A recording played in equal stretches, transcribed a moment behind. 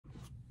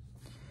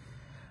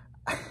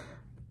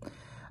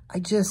I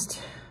just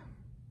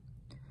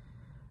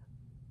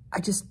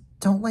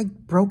don't like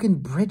broken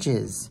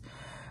bridges.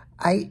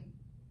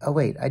 Oh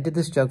wait, I did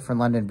this joke for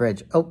London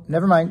Bridge. Oh,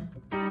 never mind.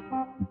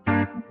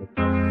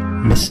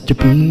 Mr.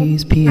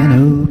 B's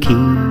Piano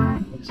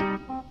Keys.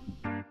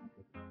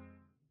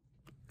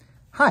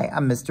 Hi,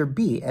 I'm Mr.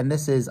 B, and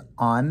this is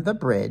On the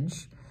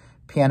Bridge,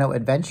 Piano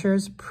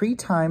Adventures,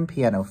 Pre-Time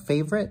Piano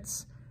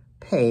Favorites,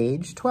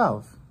 page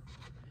 12.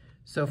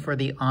 So for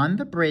the On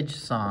the Bridge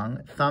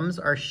song, thumbs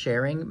are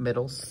sharing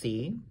middle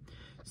C.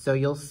 So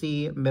you'll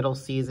see middle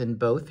C's in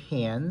both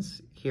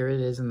hands. Here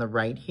it is in the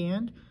right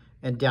hand,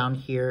 and down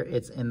here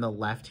it's in the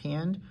left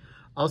hand.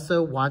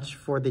 Also watch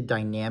for the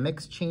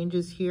dynamics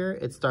changes here.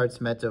 It starts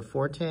mezzo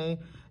forte,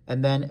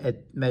 and then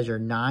at measure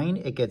 9,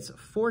 it gets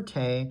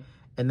forte,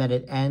 and then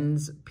it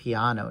ends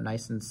piano,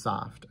 nice and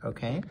soft,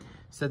 okay?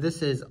 So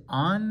this is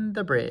On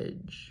the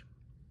Bridge.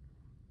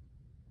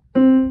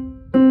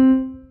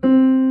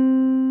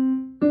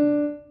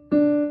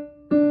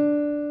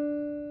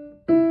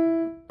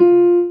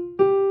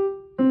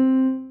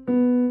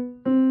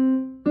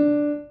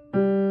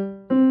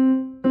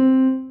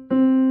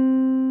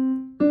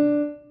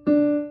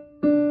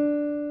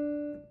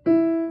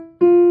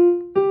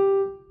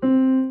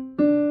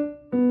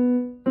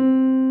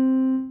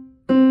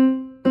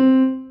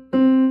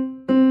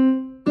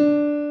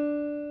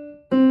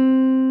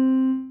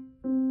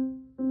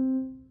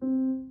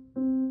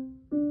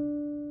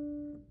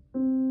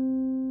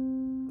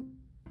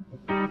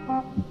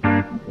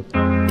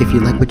 If you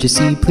like what you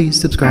see, please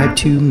subscribe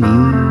to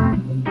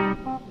me.